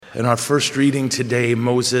In our first reading today,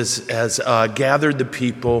 Moses has gathered the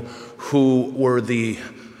people who were the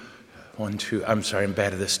third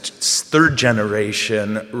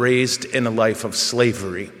generation raised in a life of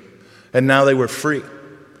slavery. And now they were free.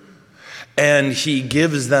 And he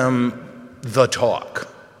gives them the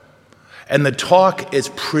talk. And the talk is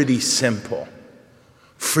pretty simple.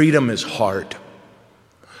 Freedom is hard.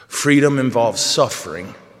 Freedom involves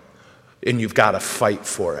suffering, and you've got to fight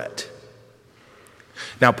for it.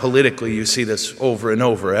 Now, politically, you see this over and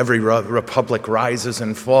over. Every republic rises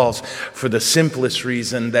and falls for the simplest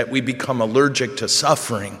reason that we become allergic to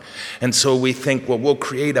suffering. And so we think, well, we'll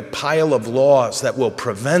create a pile of laws that will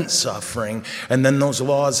prevent suffering, and then those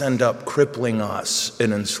laws end up crippling us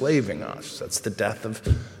and enslaving us. That's the death of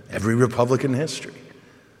every republic in history.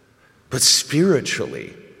 But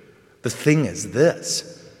spiritually, the thing is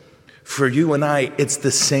this. For you and I, it's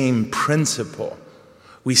the same principle.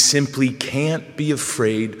 We simply can't be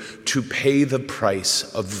afraid to pay the price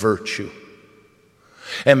of virtue.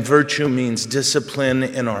 And virtue means discipline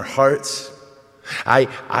in our hearts.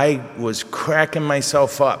 I was cracking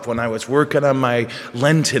myself up when I was working on my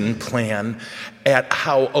Lenten plan at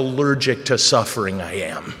how allergic to suffering I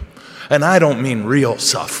am. And I don't mean real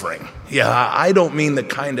suffering. Yeah, I don't mean the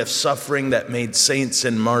kind of suffering that made saints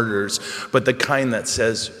and martyrs, but the kind that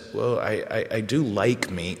says, well, I do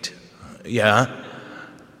like meat. Yeah.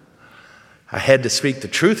 I had to speak the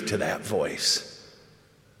truth to that voice.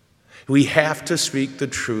 We have to speak the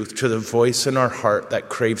truth to the voice in our heart that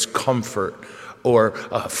craves comfort or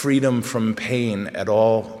freedom from pain at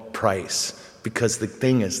all price. Because the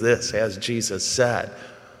thing is this, as Jesus said,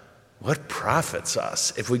 what profits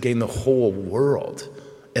us if we gain the whole world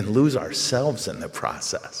and lose ourselves in the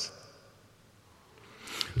process?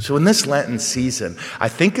 So in this Lenten season, I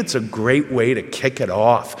think it's a great way to kick it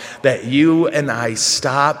off that you and I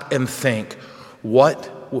stop and think, what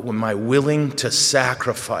am I willing to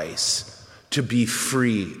sacrifice to be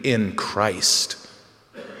free in Christ?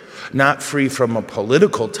 Not free from a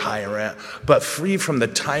political tyrant, but free from the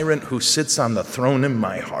tyrant who sits on the throne in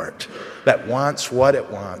my heart, that wants what it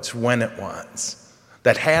wants, when it wants.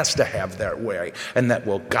 That has to have their way, and that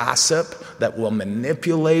will gossip, that will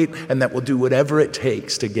manipulate, and that will do whatever it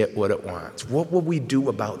takes to get what it wants. What will we do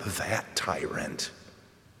about that tyrant?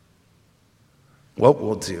 What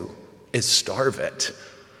we'll do is starve it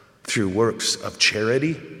through works of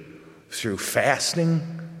charity, through fasting,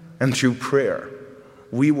 and through prayer.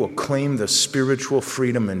 We will claim the spiritual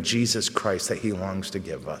freedom in Jesus Christ that he longs to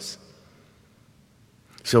give us.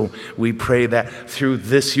 So we pray that through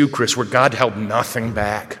this Eucharist, where God held nothing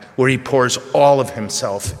back, where he pours all of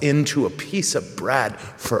himself into a piece of bread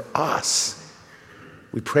for us,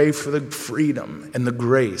 we pray for the freedom and the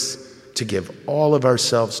grace to give all of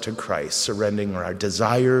ourselves to Christ, surrendering our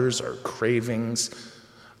desires, our cravings,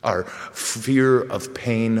 our fear of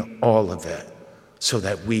pain, all of it, so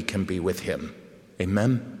that we can be with him.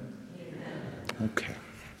 Amen? Amen. Okay.